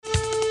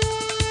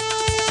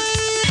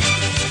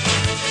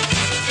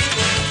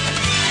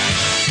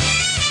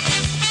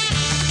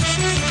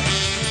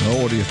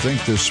What do you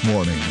think this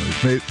morning?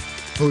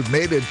 We've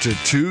made it to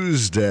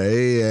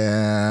Tuesday,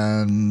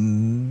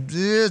 and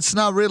it's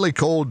not really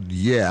cold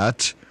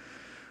yet.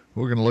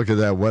 We're going to look at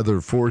that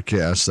weather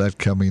forecast. That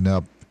coming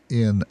up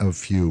in a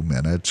few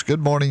minutes.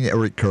 Good morning,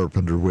 Eric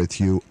Carpenter with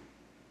you.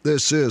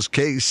 This is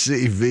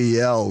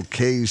KCVL,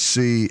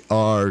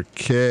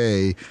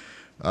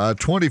 KCRK.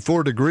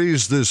 24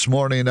 degrees this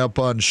morning up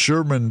on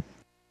Sherman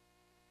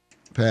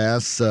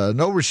Pass.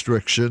 No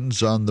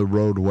restrictions on the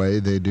roadway.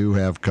 They do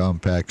have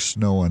compact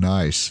snow and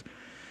ice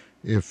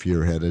if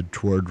you're headed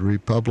toward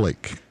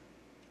Republic.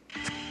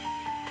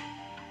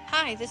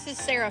 Hi, this is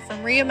Sarah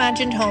from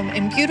Reimagined Home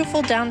in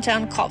beautiful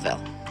downtown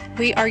Colville.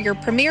 We are your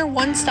premier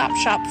one-stop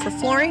shop for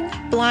flooring,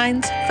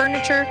 blinds,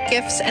 furniture,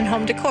 gifts, and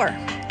home decor.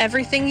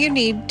 Everything you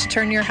need to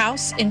turn your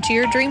house into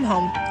your dream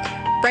home.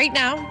 Right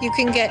now, you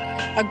can get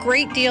a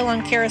great deal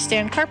on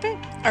Karastan carpet.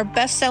 Our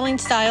best-selling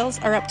styles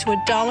are up to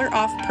 $1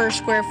 off per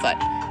square foot.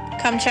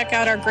 Come check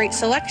out our great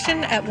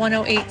selection at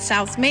 108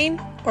 South Main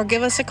or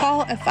give us a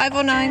call at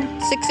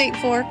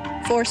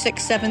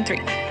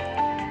 509-684-4673.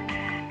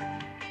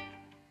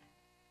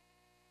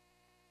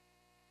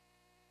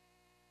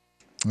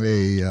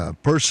 A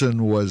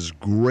person was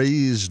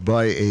grazed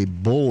by a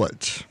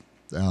bullet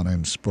down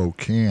in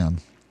Spokane.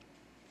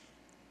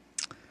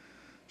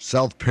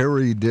 South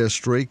Perry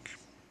District.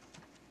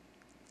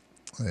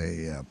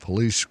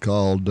 Police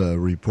called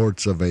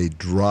reports of a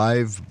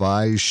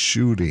drive-by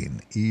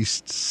shooting,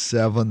 East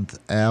 7th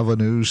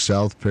Avenue,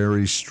 South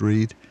Perry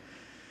Street.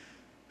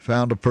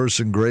 Found a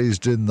person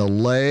grazed in the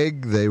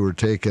leg. They were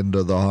taken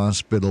to the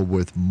hospital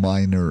with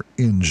minor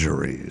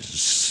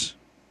injuries.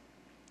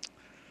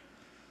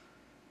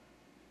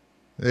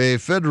 A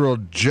federal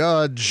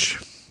judge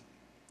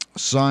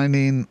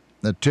signing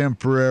a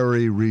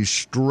temporary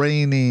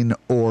restraining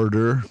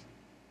order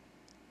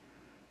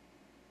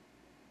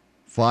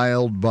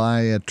filed by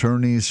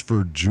attorneys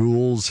for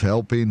Jules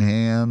Helping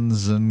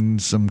Hands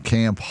and some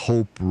Camp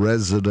Hope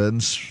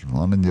residents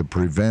wanting to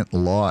prevent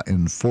law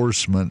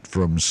enforcement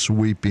from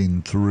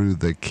sweeping through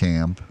the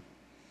camp.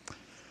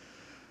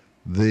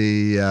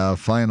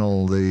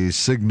 The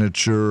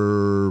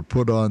signature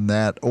put on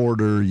that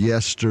order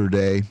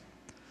yesterday.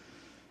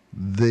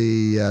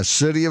 The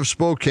city of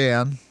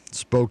Spokane,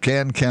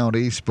 Spokane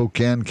County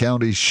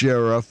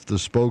Sheriff, the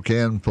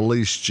Spokane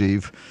Police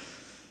Chief,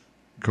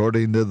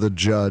 according to the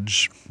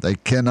judge, they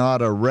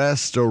cannot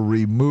arrest or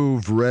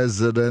remove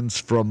residents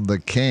from the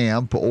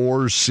camp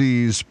or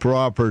seize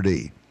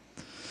property.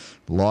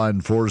 Law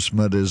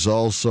enforcement is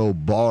also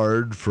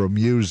barred from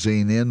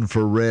using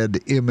infrared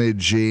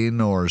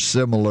imaging or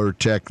similar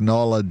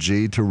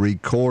technology to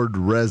record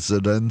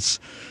residents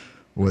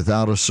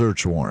without a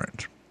search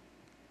warrant.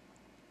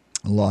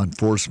 Law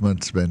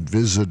enforcement's been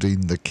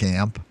visiting the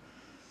camp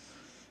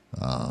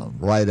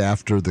right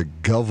after the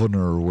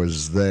governor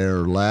was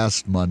there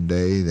last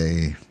Monday.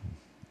 The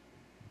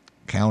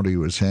county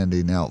was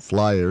handing out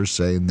flyers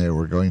saying they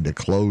were going to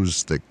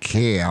close the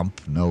camp,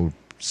 no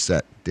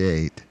set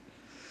date.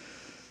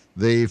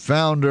 The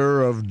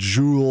founder of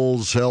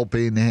Jules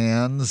Helping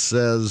Hands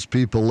says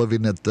people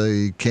living at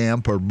the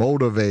camp are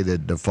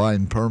motivated to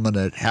find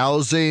permanent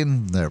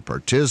housing. They're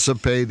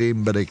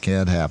participating, but it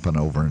can't happen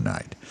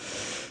overnight.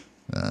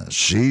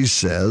 She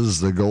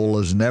says the goal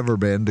has never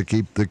been to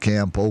keep the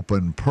camp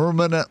open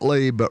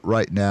permanently, but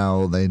right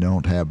now they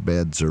don't have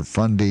beds or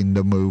funding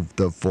to move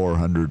the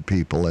 400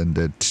 people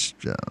into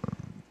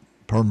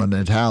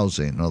permanent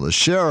housing. Well, the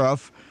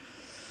Sheriff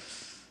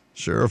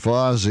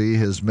Ozzie,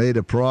 has made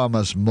a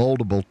promise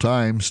multiple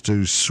times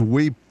to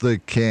sweep the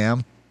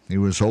camp. He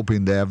was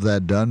hoping to have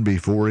that done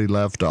before he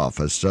left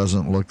office.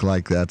 Doesn't look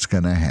like that's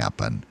going to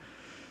happen.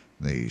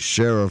 The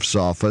sheriff's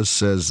office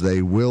says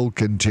they will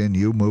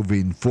continue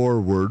moving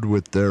forward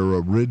with their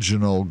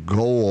original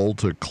goal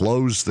to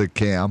close the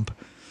camp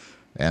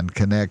and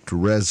connect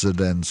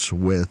residents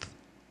with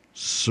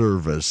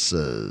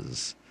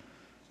services.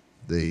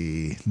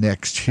 The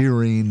next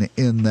hearing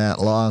in that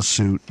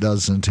lawsuit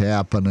doesn't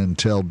happen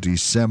until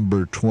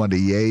December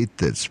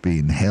 28th. It's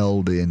being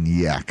held in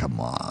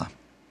Yakima.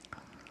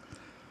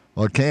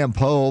 Well, Camp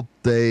Hope,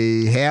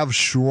 they have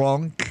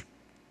shrunk.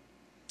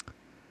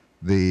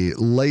 The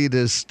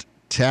latest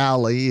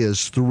tally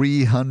is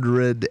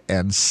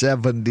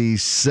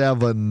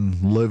 377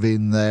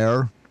 living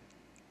there.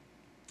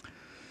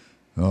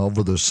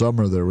 Over the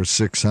summer, there were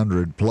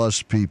 600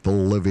 plus people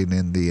living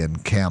in the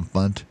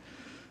encampment.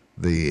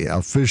 The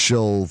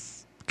official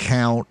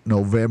count,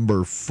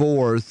 November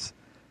 4th,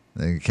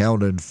 they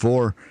counted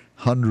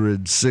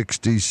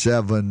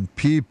 467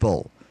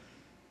 people.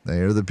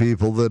 They are the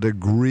people that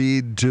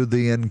agreed to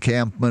the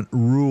encampment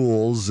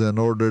rules in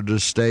order to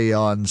stay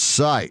on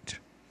site.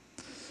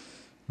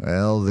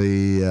 Well,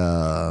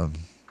 the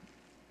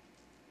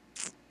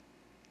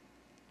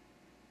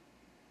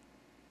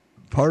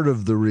part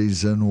of the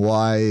reason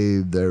why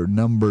their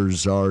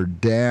numbers are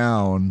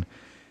down,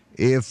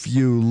 if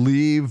you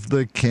leave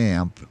the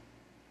camp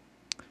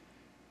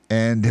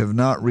and have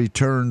not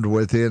returned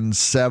within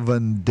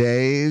 7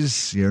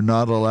 days, you're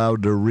not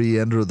allowed to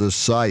re-enter the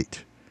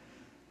site.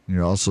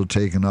 You're also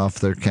taking off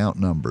their count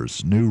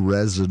numbers. New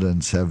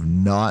residents have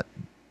not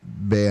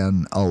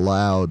been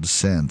allowed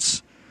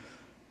since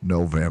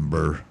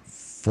November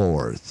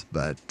 4th.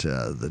 But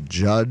the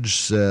judge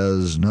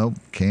says, nope,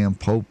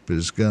 Camp Hope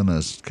is going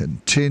to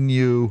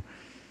continue.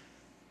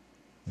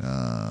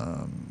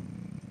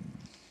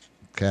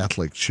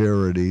 Catholic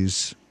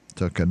Charities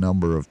took a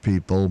number of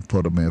people,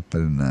 put them up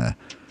in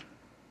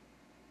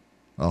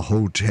a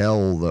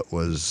hotel that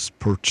was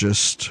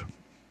purchased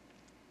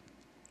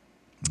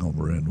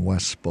over in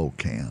West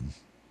Spokane.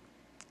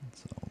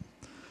 So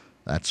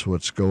that's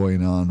what's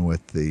going on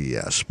with the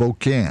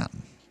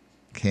Spokane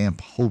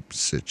Camp Hope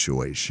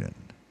situation.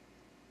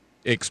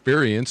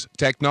 Experience,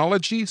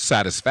 technology,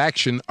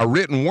 satisfaction, a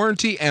written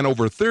warranty, and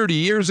over 30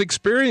 years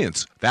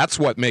experience. That's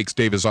what makes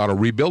Davis Auto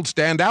Rebuild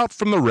stand out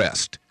from the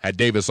rest. At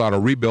Davis Auto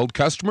Rebuild,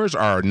 customers are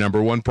our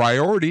number one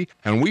priority,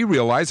 and we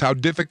realize how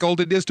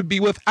difficult it is to be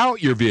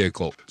without your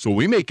vehicle. So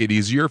we make it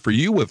easier for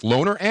you with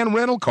loaner and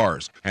rental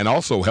cars, and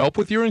also help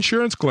with your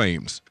insurance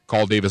claims.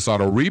 Call Davis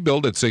Auto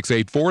Rebuild at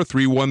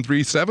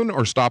 684-3137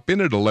 or stop in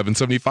at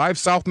 1175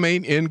 South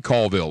Main in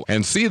Colville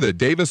and see the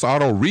Davis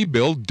Auto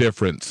Rebuild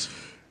difference.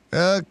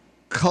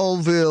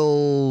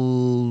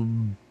 Colville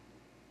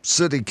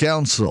City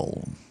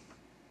Council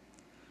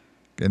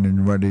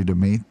getting ready to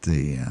meet.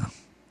 The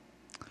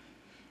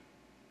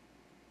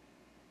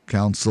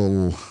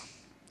council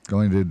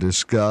going to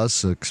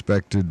discuss,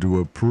 expected to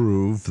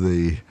approve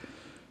the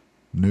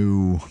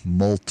new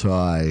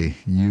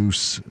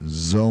multi-use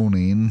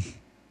zoning.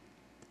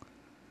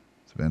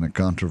 It's been a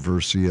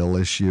controversial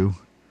issue.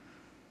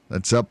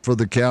 It's up for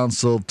the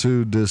council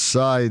to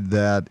decide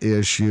that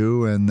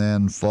issue, and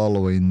then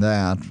following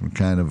that, we're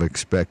kind of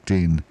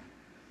expecting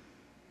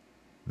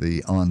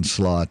the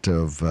onslaught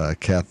of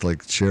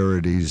Catholic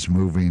Charities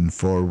moving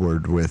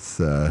forward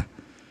with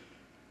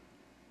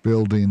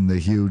building the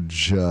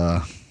huge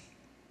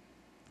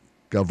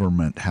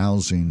government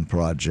housing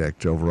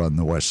project over on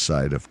the west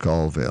side of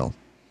Colville.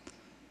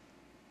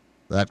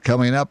 That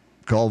coming up.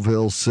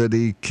 Colville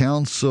City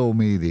Council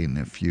meeting.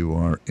 If you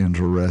are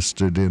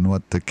interested in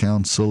what the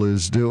council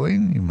is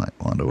doing, you might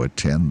want to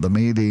attend the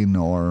meeting,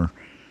 or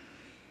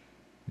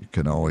you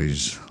can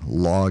always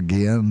log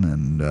in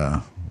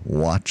and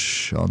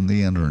watch on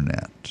the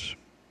internet.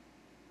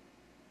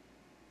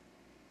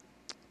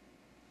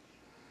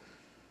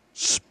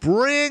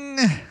 Spring,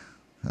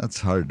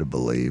 that's hard to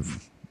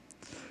believe.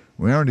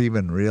 We aren't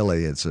even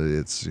really, it's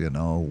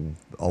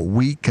a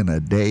week and a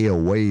day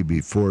away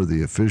before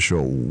the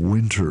official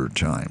winter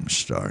time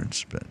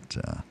starts. But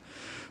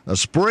a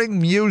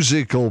spring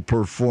musical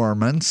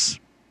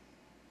performance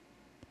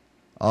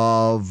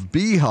of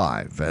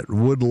Beehive at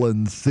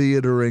Woodland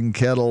Theater in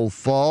Kettle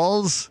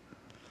Falls.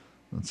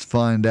 Let's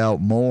find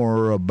out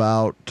more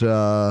about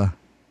the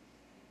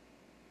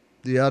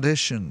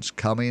auditions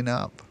coming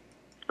up.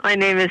 My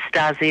name is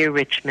Stasia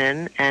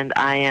Richmond, and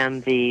I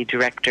am the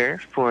director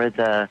for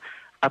the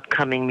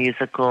upcoming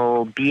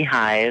musical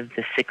Beehive,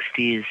 the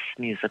 60s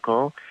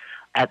musical,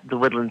 at the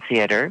Woodland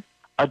Theater.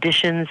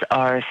 Auditions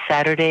are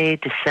Saturday,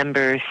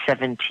 December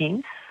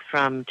 17th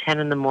from 10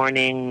 in the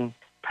morning,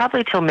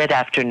 probably till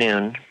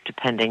mid-afternoon,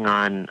 depending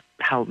on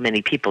how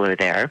many people are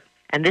there.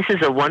 And this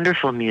is a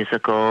wonderful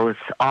musical. It's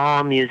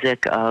all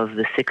music of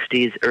the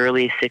 60s,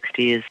 early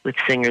 60s, with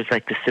singers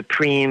like the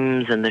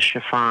Supremes and the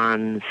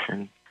Chiffons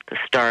and the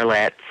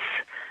Starlets,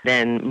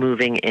 then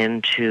moving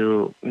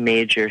into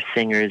major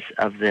singers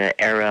of the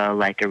era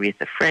like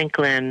Aretha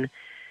Franklin,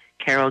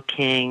 Carole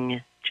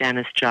King,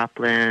 Janis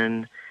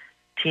Joplin,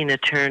 Tina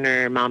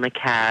Turner, Mama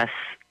Cass,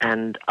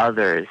 and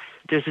others.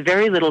 There's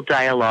very little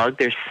dialogue.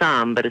 There's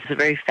some, but it's a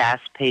very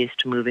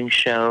fast-paced, moving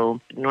show.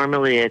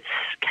 Normally it's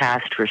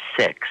cast for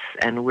 6,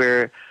 and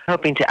we're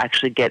hoping to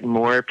actually get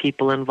more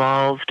people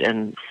involved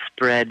and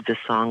spread the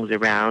songs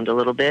around a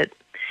little bit.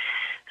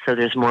 So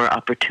there's more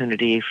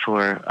opportunity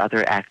for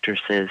other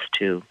actresses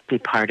to be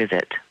part of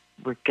it.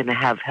 We're going to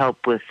have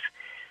help with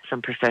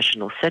some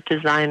professional set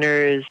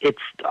designers.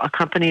 It's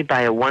accompanied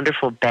by a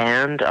wonderful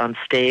band on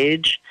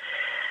stage.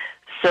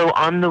 So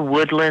on the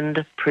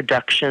Woodland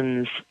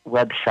Productions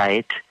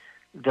website,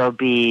 there'll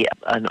be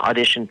an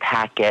audition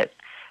packet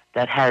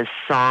that has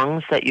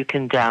songs that you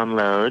can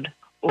download,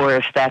 or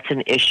if that's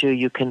an issue,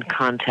 you can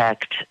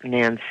contact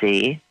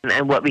Nancy.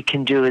 And what we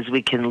can do is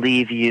we can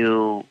leave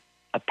you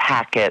a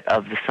packet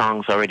of the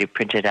songs already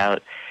printed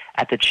out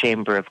at the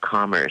Chamber of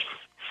Commerce.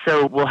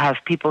 So we'll have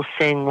people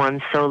sing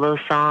one solo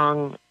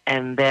song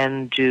and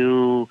then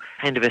do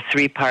kind of a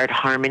 3-part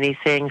harmony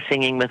thing,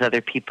 singing with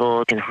other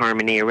people in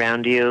harmony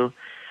around you.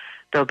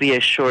 There'll be a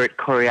short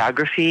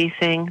choreography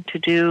thing to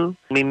do.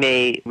 We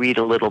may read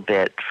a little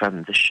bit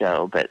from the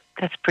show, but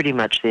that's pretty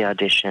much the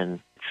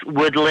audition. It's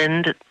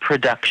Woodland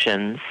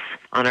Productions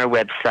on our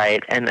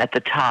website, and at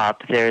the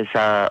top there's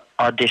a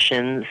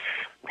auditions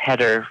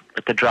header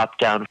at the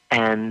drop-down,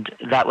 and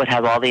that would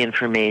have all the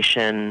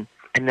information,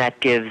 and that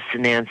gives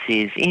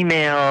Nancy's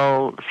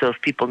email, so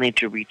if people need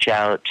to reach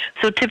out.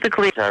 So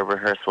typically our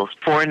rehearsals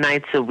 4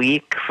 nights a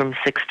week from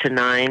 6 to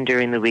 9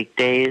 during the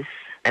weekdays,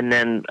 and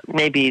then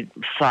maybe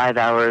 4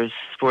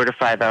 to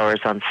 5 hours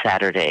on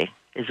Saturday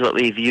is what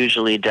we've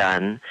usually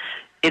done.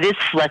 It is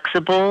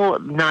flexible.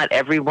 Not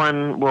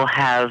everyone will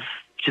have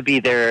to be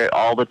there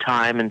all the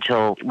time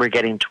until we're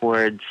getting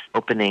towards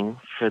opening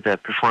for the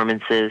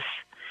performances.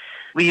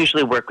 We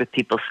usually work with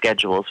people's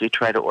schedules. We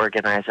try to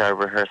organize our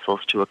rehearsals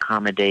to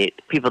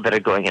accommodate people that are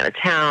going out of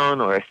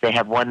town, or if they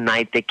have one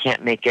night they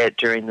can't make it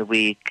during the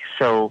week.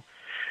 So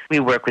we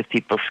work with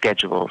people's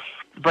schedules.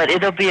 But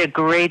it'll be a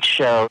great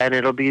show, and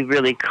it'll be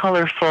really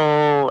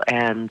colorful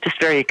and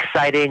just very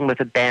exciting with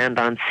a band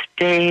on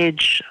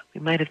stage.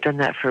 We might have done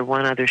that for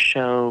one other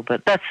show,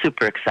 but that's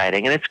super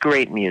exciting, and it's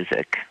great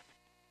music.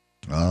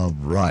 All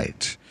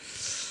right.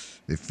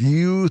 If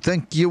you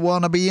think you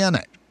want to be in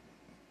it,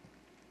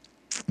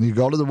 you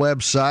go to the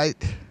website,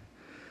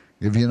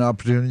 give you an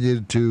opportunity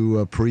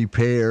to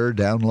prepare,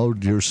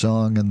 download your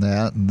song and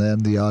that, and then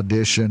the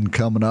audition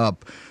coming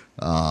up.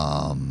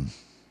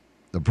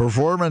 The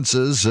performance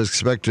is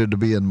expected to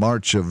be in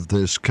March of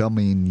this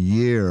coming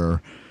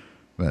year,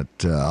 but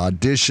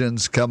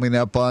auditions coming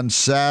up on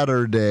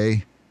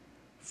Saturday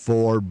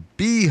for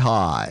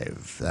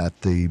Beehive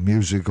at the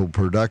musical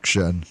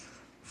production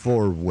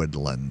for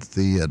Woodland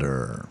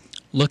Theater.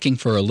 Looking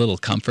for a little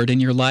comfort in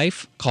your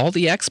life? Call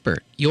the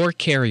expert, your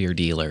Carrier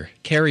dealer.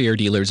 Carrier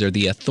dealers are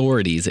the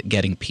authorities at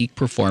getting peak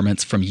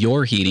performance from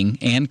your heating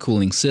and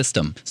cooling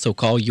system. So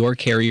call your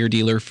Carrier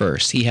dealer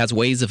first. He has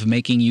ways of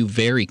making you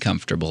very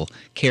comfortable.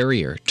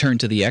 Carrier, turn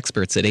to the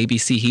experts at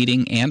ABC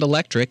Heating and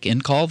Electric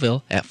in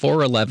Colville at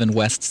 411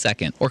 West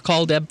 2nd. Or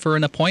call Deb for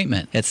an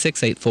appointment at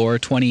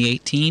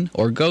 684-2018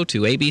 or go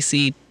to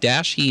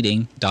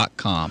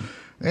abc-heating.com.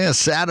 Yeah,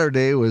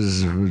 Saturday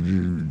was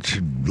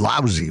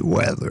lousy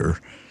weather.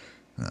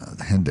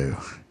 Had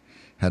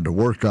to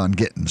work on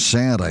getting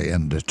Santa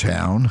into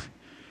town.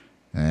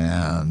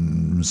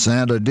 And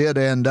Santa did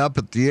end up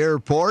at the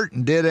airport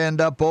and did end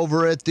up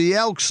over at the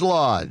Elks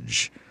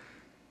Lodge.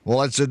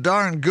 Well, it's a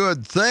darn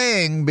good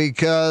thing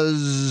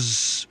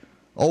because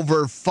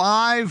over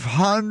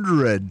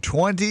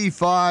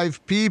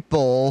 525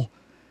 people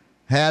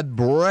had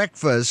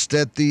breakfast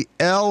at the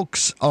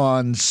Elks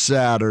on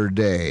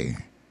Saturday.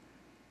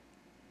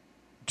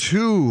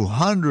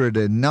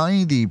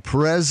 290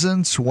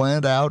 presents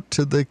went out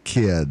to the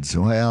kids.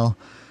 Well,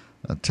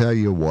 I'll tell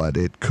you what,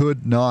 it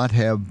could not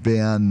have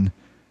been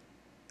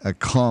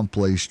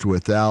accomplished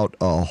without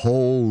a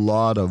whole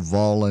lot of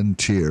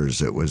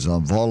volunteers. It was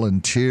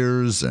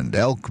volunteers and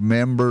Elk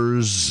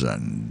members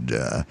and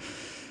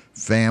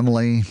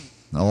family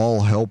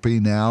all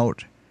helping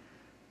out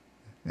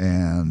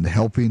and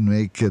helping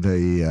make it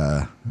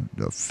a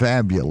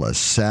fabulous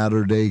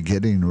Saturday,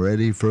 getting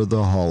ready for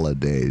the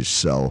holidays.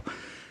 So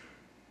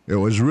it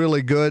was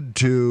really good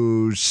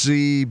to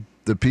see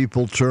the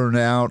people turn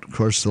out. Of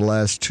course, the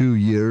last 2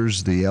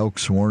 years, the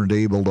Elks weren't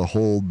able to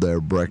hold their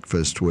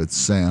breakfast with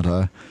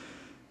Santa.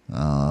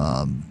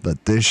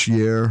 But this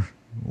year,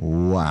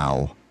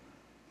 wow,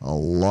 a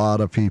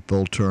lot of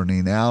people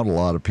turning out. A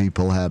lot of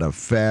people had a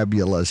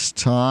fabulous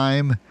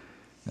time.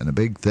 And a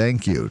big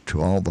thank you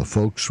to all the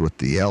folks with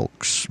the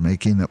Elks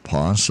making it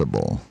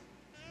possible.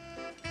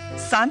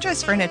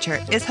 Sandra's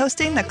Furniture is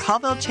hosting the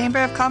Colville Chamber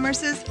of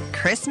Commerce's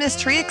Christmas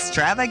Tree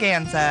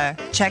Extravaganza.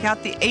 Check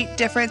out the 8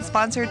 different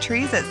sponsored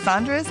trees at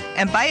Sandra's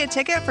and buy a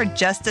ticket for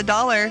just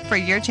 $1 for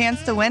your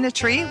chance to win a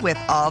tree with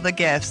all the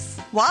gifts.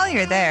 While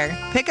you're there,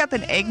 pick up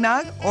an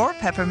eggnog or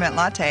peppermint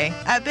latte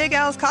at Big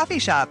Al's Coffee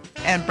Shop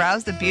and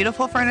browse the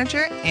beautiful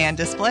furniture and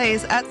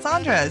displays at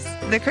Sandra's.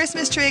 The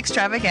Christmas Tree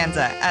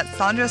Extravaganza at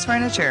Sandra's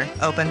Furniture,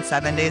 open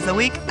 7 days a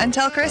week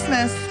until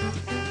Christmas.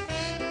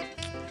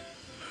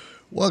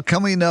 Well,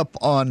 coming up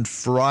on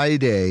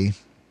Friday,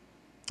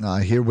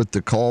 here with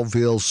the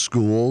Colville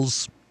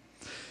schools,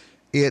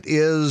 it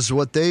is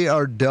what they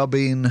are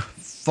dubbing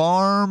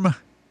Farm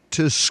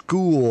to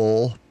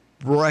School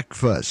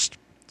Breakfast.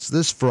 It's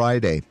this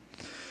Friday.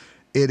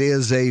 It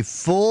is a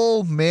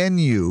full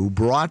menu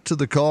brought to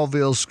the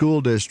Colville School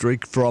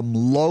District from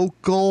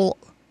local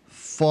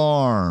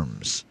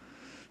farms.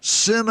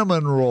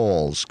 Cinnamon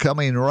rolls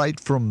coming right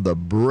from the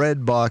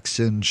bread box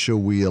in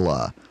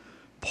Chewelah.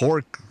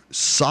 Pork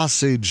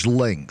sausage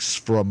links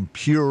from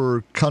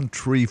Pure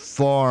Country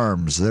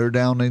Farms. They're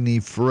down in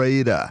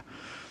Ephrata.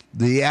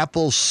 The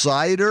apple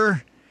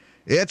cider,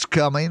 it's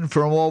coming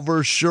from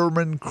over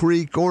Sherman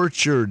Creek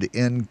Orchard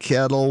in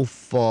Kettle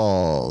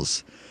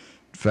Falls.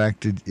 In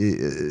fact,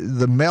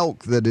 the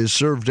milk that is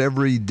served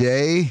every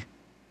day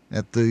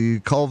at the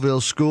Colville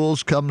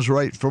schools comes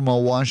right from a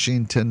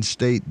Washington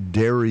State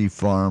dairy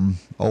farm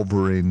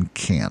over in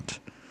Kent.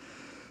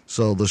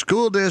 So the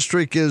school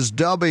district is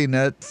dubbing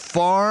it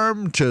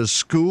Farm to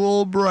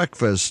School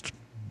Breakfast.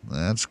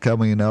 That's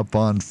coming up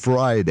on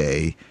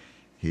Friday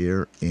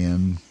here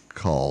in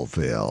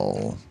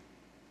Colville.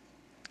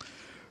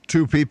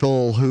 2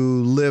 people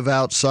who live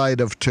outside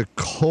of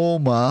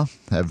Tacoma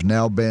have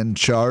now been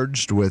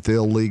charged with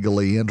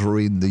illegally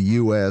entering the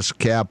U.S.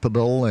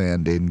 Capitol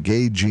and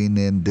engaging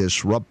in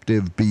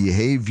disruptive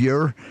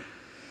behavior.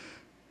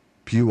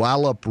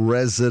 Puyallup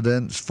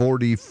resident,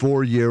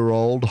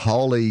 44-year-old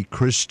Holly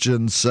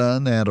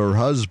Christensen, and her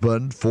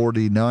husband,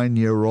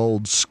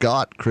 49-year-old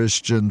Scott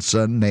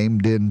Christensen,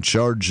 named in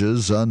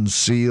charges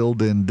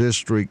unsealed in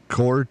district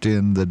court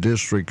in the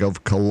District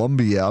of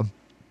Columbia.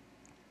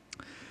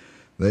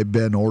 They've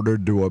been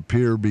ordered to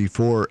appear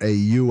before a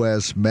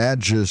U.S.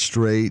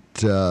 magistrate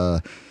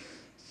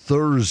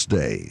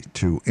Thursday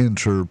to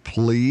enter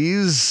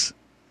pleas.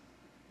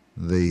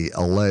 The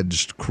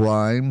alleged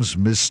crimes,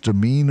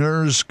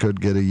 misdemeanors,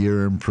 could get a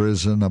year in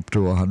prison, up to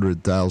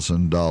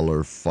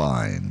 $100,000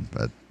 fine.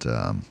 But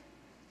a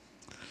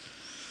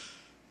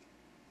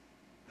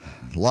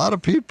lot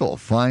of people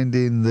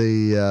finding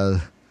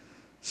the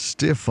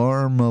stiff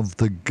arm of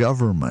the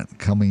government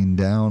coming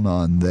down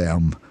on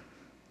them,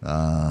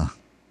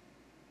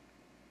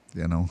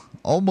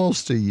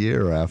 almost a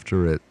year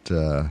after it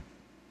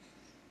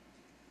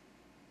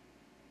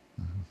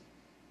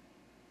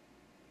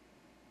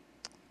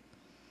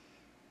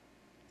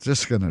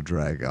just going to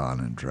drag on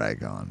and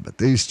drag on. But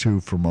these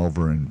two from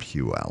over in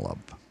Puyallup.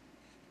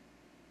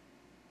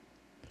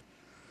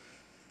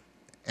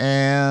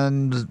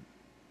 And,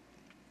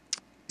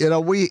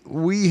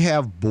 we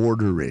have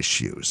border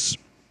issues,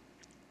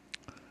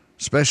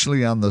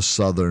 especially on the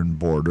southern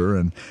border,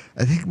 and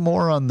I think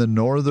more on the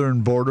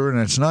northern border. And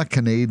it's not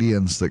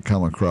Canadians that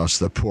come across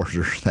the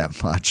border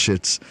that much.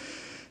 It's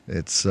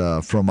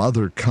from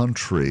other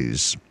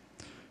countries.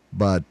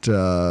 But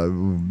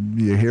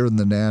you hear in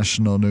the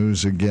national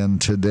news again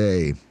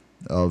today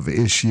of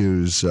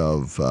issues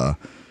of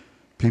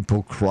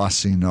people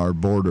crossing our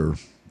border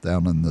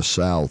down in the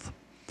south.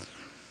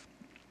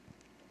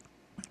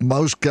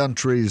 Most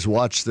countries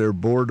watch their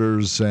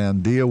borders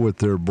and deal with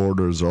their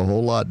borders a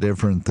whole lot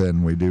different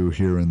than we do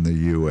here in the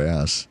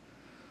U.S.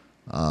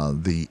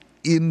 The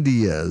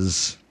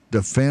India's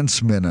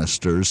defense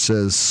minister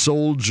says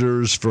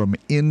soldiers from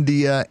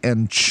India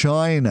and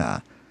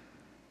China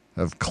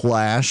have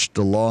clashed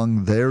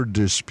along their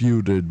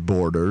disputed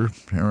border.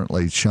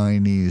 Apparently,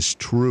 Chinese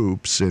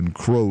troops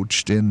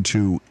encroached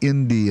into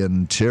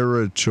Indian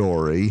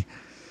territory.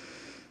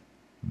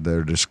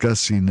 They're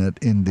discussing it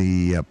in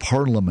the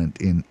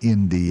parliament in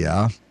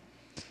India.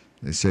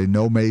 They say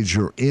no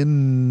major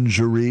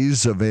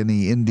injuries of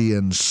any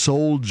Indian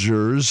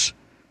soldiers,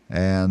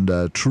 and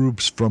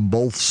troops from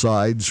both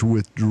sides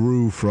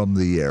withdrew from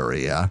the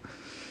area.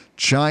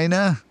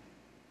 China,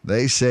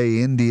 they say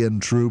Indian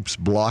troops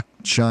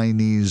blocked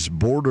Chinese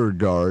border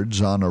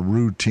guards on a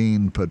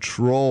routine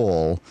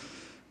patrol.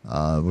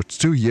 Which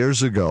 2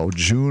 years ago,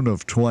 June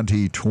of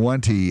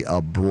 2020,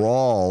 a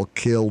brawl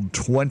killed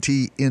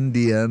 20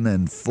 Indian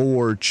and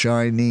 4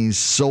 Chinese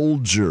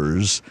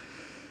soldiers.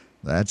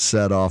 That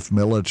set off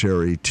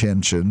military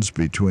tensions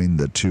between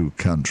the two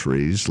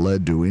countries,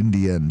 led to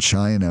India and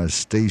China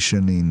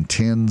stationing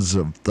tens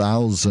of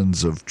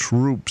thousands of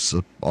troops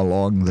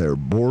along their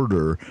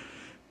border,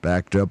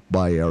 backed up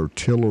by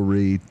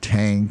artillery,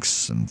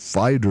 tanks, and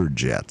fighter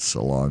jets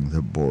along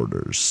the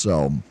borders.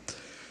 So,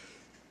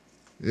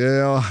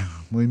 yeah,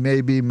 we may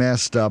be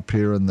messed up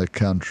here in the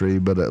country,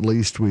 but at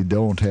least we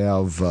don't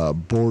have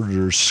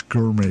border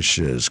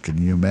skirmishes.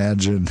 Can you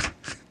imagine?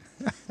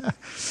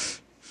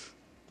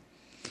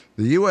 The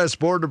U.S.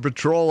 Border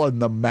Patrol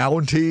and the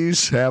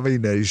Mounties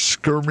having a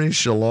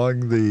skirmish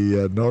along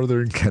the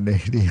northern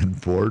Canadian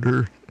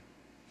border?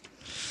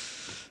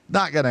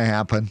 Not going to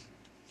happen.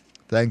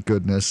 Thank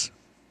goodness.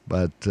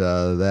 But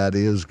that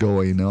is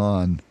going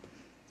on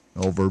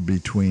over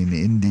between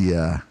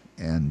India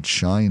and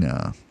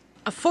China.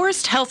 A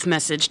forest health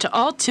message to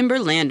all timber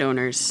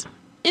landowners.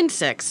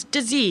 Insects,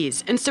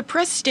 disease, and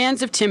suppressed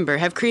stands of timber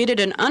have created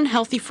an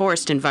unhealthy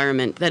forest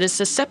environment that is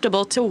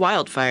susceptible to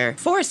wildfire.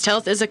 Forest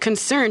health is a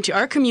concern to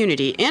our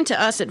community and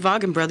to us at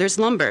Vaughan Brothers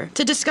Lumber.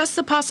 To discuss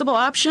the possible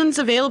options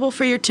available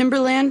for your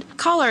timberland,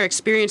 call our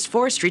experienced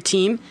forestry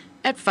team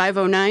at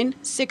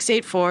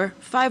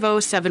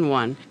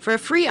 509-684-5071 for a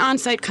free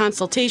on-site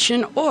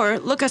consultation, or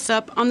look us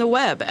up on the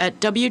web at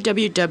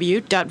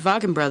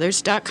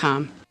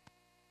www.vaughanbrothers.com.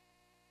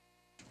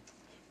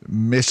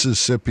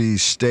 Mississippi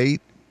State,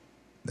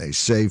 they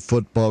say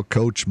football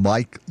coach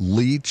Mike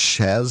Leach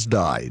has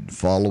died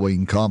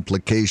following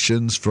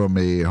complications from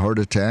a heart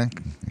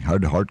attack,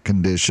 heart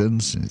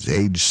conditions. He's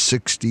age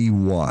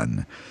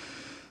 61.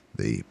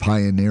 The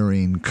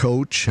pioneering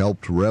coach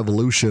helped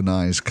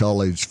revolutionize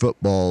college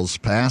football's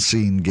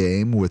passing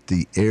game with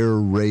the air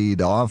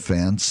raid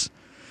offense.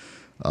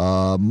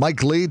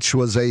 Mike Leach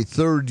was a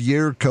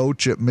third-year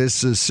coach at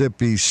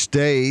Mississippi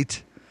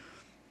State.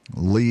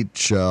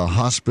 Leach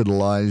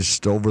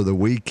hospitalized over the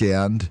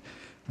weekend.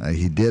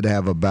 He did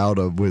have a bout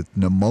with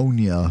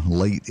pneumonia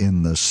late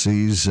in the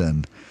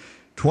season.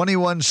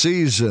 21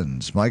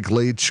 seasons. Mike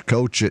Leach,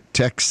 coach at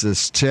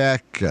Texas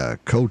Tech,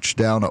 coach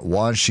down at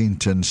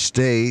Washington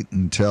State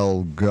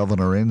until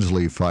Governor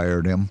Inslee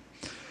fired him.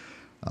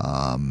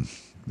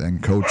 Then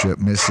coach at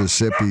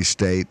Mississippi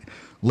State.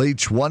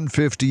 Leach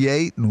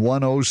 158 and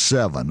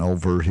 107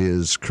 over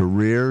his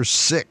career.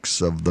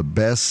 6 of the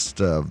best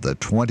of the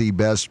 20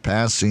 best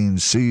passing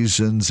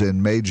seasons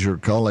in major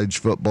college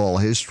football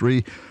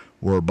history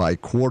were by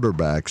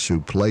quarterbacks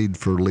who played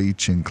for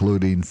Leach,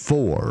 including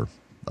 4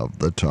 of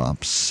the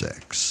top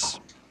 6.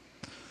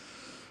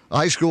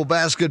 High school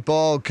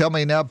basketball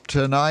coming up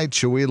tonight.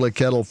 Chewelah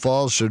Kettle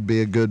Falls should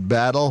be a good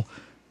battle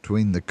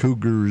between the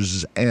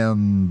Cougars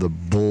and the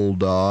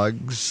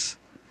Bulldogs.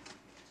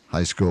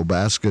 High school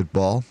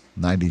basketball,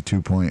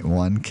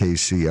 92.1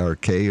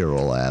 KCRK.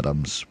 Earl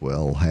Adams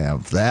will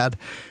have that.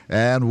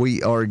 And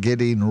we are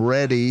getting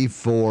ready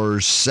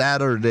for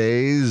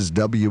Saturday's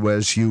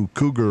WSU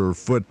Cougar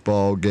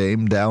football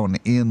game down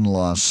in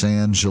Los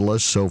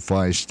Angeles,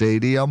 SoFi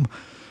Stadium.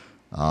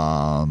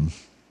 Don't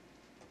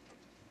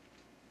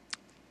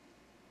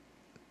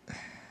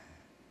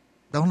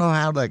know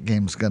how that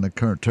game's going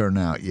to turn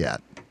out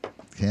yet.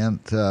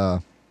 Don't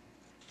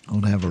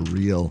have a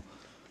real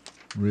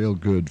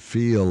good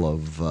feel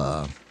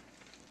of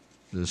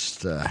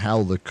just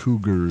how the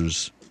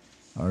Cougars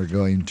are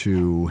going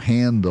to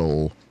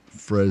handle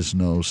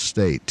Fresno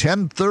State.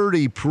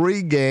 10:30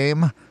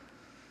 pregame.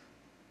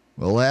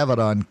 We'll have it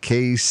on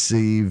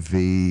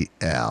KCVL.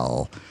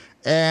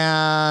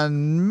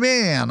 And,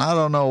 man, I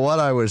don't know what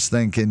I was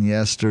thinking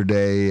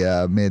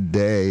yesterday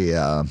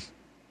midday.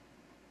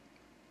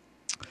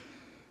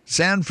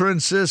 San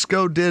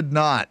Francisco did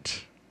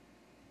not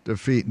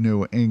defeat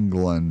New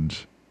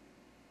England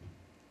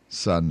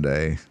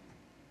Sunday.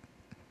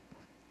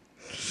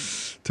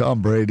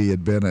 Tom Brady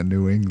had been in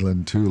New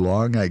England too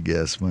long, I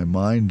guess. My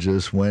mind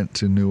just went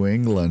to New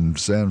England,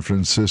 San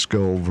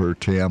Francisco over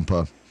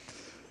Tampa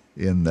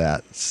in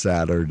that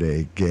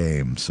Saturday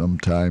game.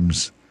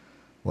 Sometimes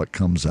what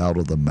comes out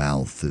of the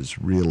mouth is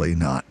really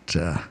not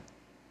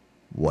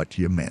what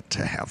you meant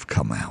to have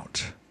come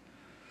out.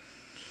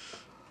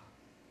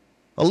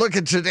 A look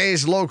at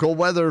today's local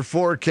weather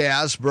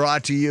forecast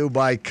brought to you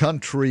by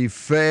Country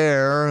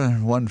Fair,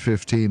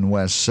 115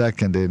 West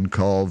 2nd in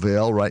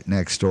Colville, right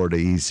next door to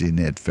Easy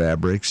Knit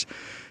Fabrics.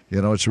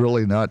 You know, it's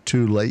really not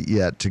too late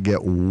yet to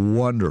get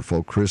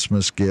wonderful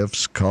Christmas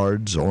gifts,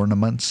 cards,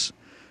 ornaments.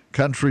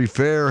 Country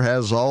Fair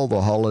has all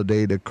the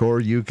holiday decor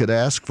you could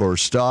ask for.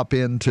 Stop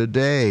in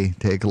today.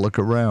 Take a look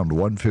around,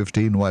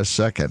 115 West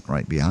 2nd,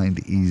 right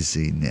behind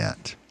Easy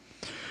Knit.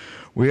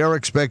 We are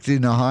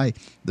expecting a high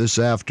this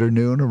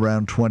afternoon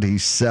around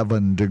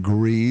 27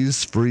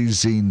 degrees,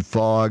 freezing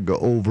fog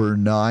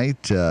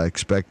overnight,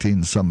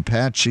 expecting some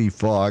patchy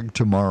fog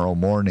tomorrow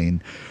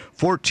morning.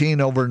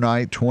 14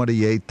 overnight,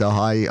 28 the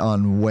high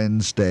on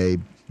Wednesday.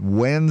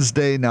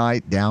 Wednesday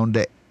night down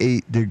to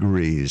 8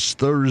 degrees.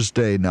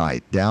 Thursday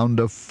night down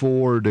to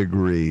 4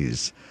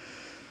 degrees.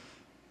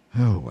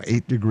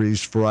 8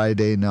 degrees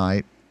Friday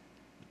night,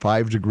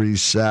 5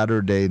 degrees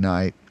Saturday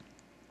night.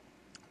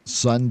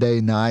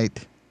 Sunday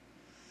night,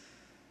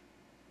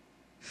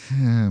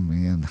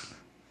 man.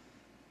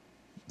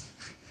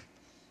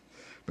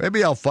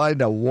 Maybe I'll find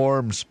a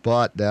warm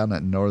spot down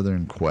at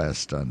Northern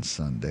Quest on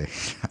Sunday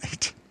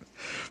night.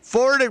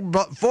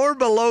 4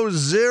 below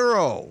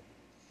zero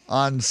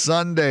on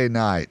Sunday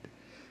night.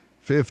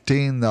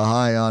 15 the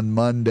high on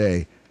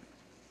Monday.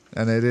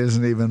 And it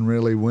isn't even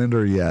really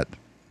winter yet.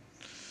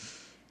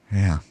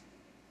 Yeah.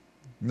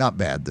 Not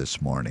bad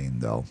this morning,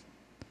 though.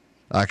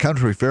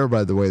 Country Fair,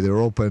 by the way, they're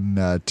open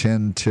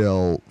 10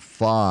 till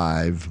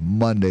 5,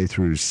 Monday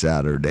through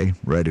Saturday,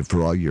 ready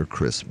for all your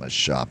Christmas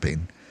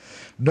shopping.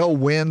 No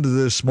wind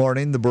this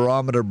morning. The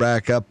barometer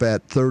back up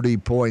at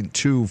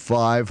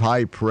 30.25,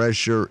 high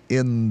pressure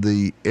in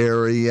the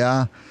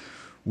area.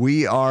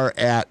 We are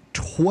at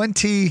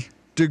 20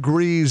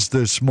 degrees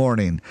this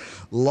morning.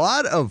 A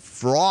lot of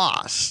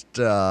frost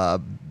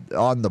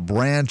on the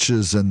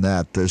branches and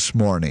that this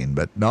morning,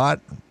 but not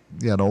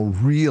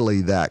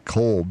really that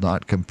cold,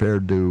 not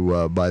compared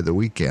to by the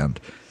weekend.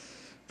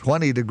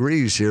 20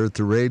 degrees here at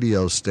the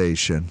radio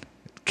station.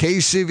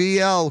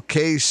 KCVL,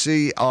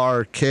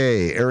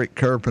 KCRK. Eric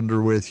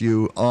Carpenter with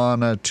you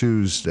on a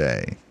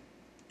Tuesday.